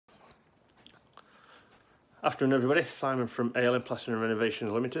Afternoon everybody, Simon from ALM Plastering and Renovations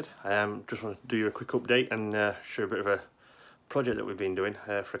Limited. Just want to do you a quick update and show a bit of a project that we've been doing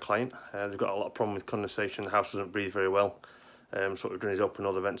for a client. They've got a lot of problem with condensation, the house doesn't breathe very well. So what we've done is open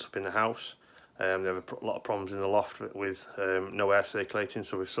all the vents up in the house. They have a lot of problems in the loft with no air circulating,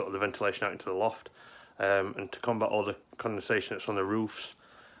 so we've sorted the ventilation out into the loft. And to combat all the condensation that's on the roofs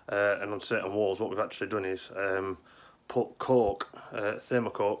and on certain walls, what we've actually done is put cork,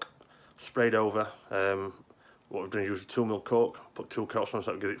 thermocork, sprayed over. What we've done is use 2mm cork, put 2 coats on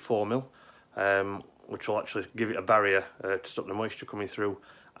so that gives it 4mm, which will actually give it a barrier to stop the moisture coming through,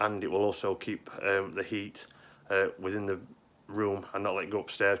 and it will also keep the heat within the room and not let it go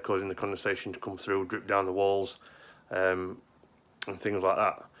upstairs, causing the condensation to come through, drip down the walls, and things like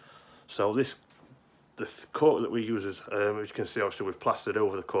that. So the cork that we use is, as you can see, obviously we've plastered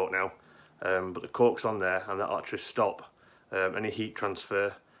over the cork now, but the cork's on there and that'll actually stop any heat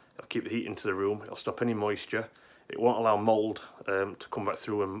transfer. It'll keep the heat into the room, it'll stop any moisture, it won't allow mould to come back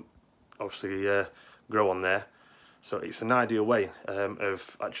through and obviously grow on there. So it's an ideal way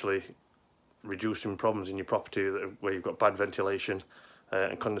of actually reducing problems in your property where you've got bad ventilation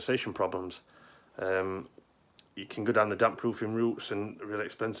and condensation problems. You can go down the damp proofing routes and really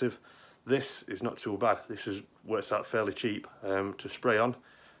expensive. This is not too bad. This works out fairly cheap to spray on.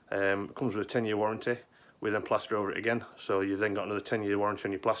 It comes with a 10-year warranty. We then plaster over it again, so you've then got another 10-year warranty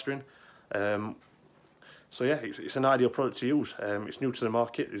on your plastering. So yeah, it's an ideal product to use. It's new to the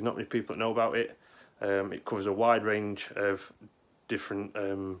market, there's not many people that know about it. It covers a wide range of different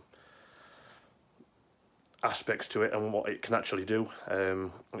aspects to it and what it can actually do.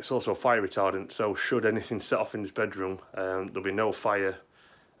 It's also fire retardant, so should anything set off in this bedroom, there'll be no fire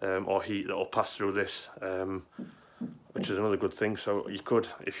or heat that will pass through this, which is another good thing. So you could,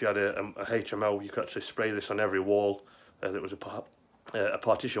 if you had a HMO, you could actually spray this on every wall that was a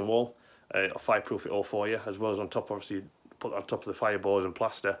partition wall. It'll fireproof it all for you, as well as on top, obviously put on top of the fireboards and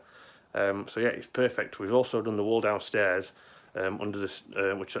plaster. So yeah, it's perfect. We've also done the wall downstairs under this,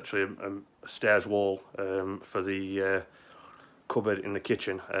 which is actually a stairs wall for the cupboard in the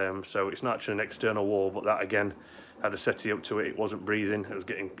kitchen. So it's not actually an external wall, but that again had a settee up to it. It wasn't breathing.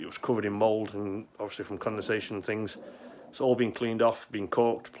 It was covered in mould and obviously from condensation and things. It's all been cleaned off, been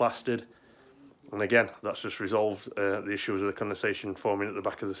corked, plastered, and again that's just resolved the issues of the condensation forming at the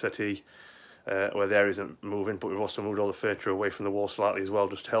back of the settee where the air isn't moving. But we've also moved all the furniture away from the wall slightly as well,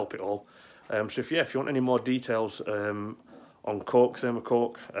 just to help it all. So if you want any more details on cork,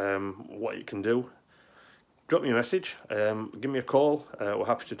 thermocork, what it can do, drop me a message, give me a call. We're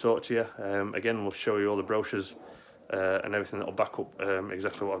happy to talk to you. Again, we'll show you all the brochures and everything that'll back up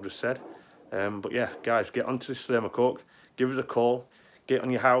exactly what I've just said. But yeah, guys, get onto this thermocork, give us a call, get it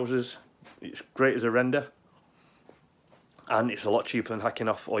on your houses. It's great as a render, and it's a lot cheaper than hacking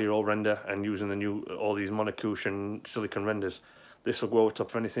off all your old render and using all these monocushion silicone renders. This will go over top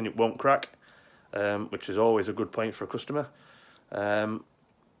of anything, it won't crack, which is always a good point for a customer.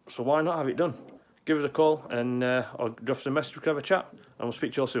 So why not have it done? Give us a call and or drop us a message, we can have a chat, and we'll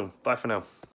speak to you all soon. Bye for now.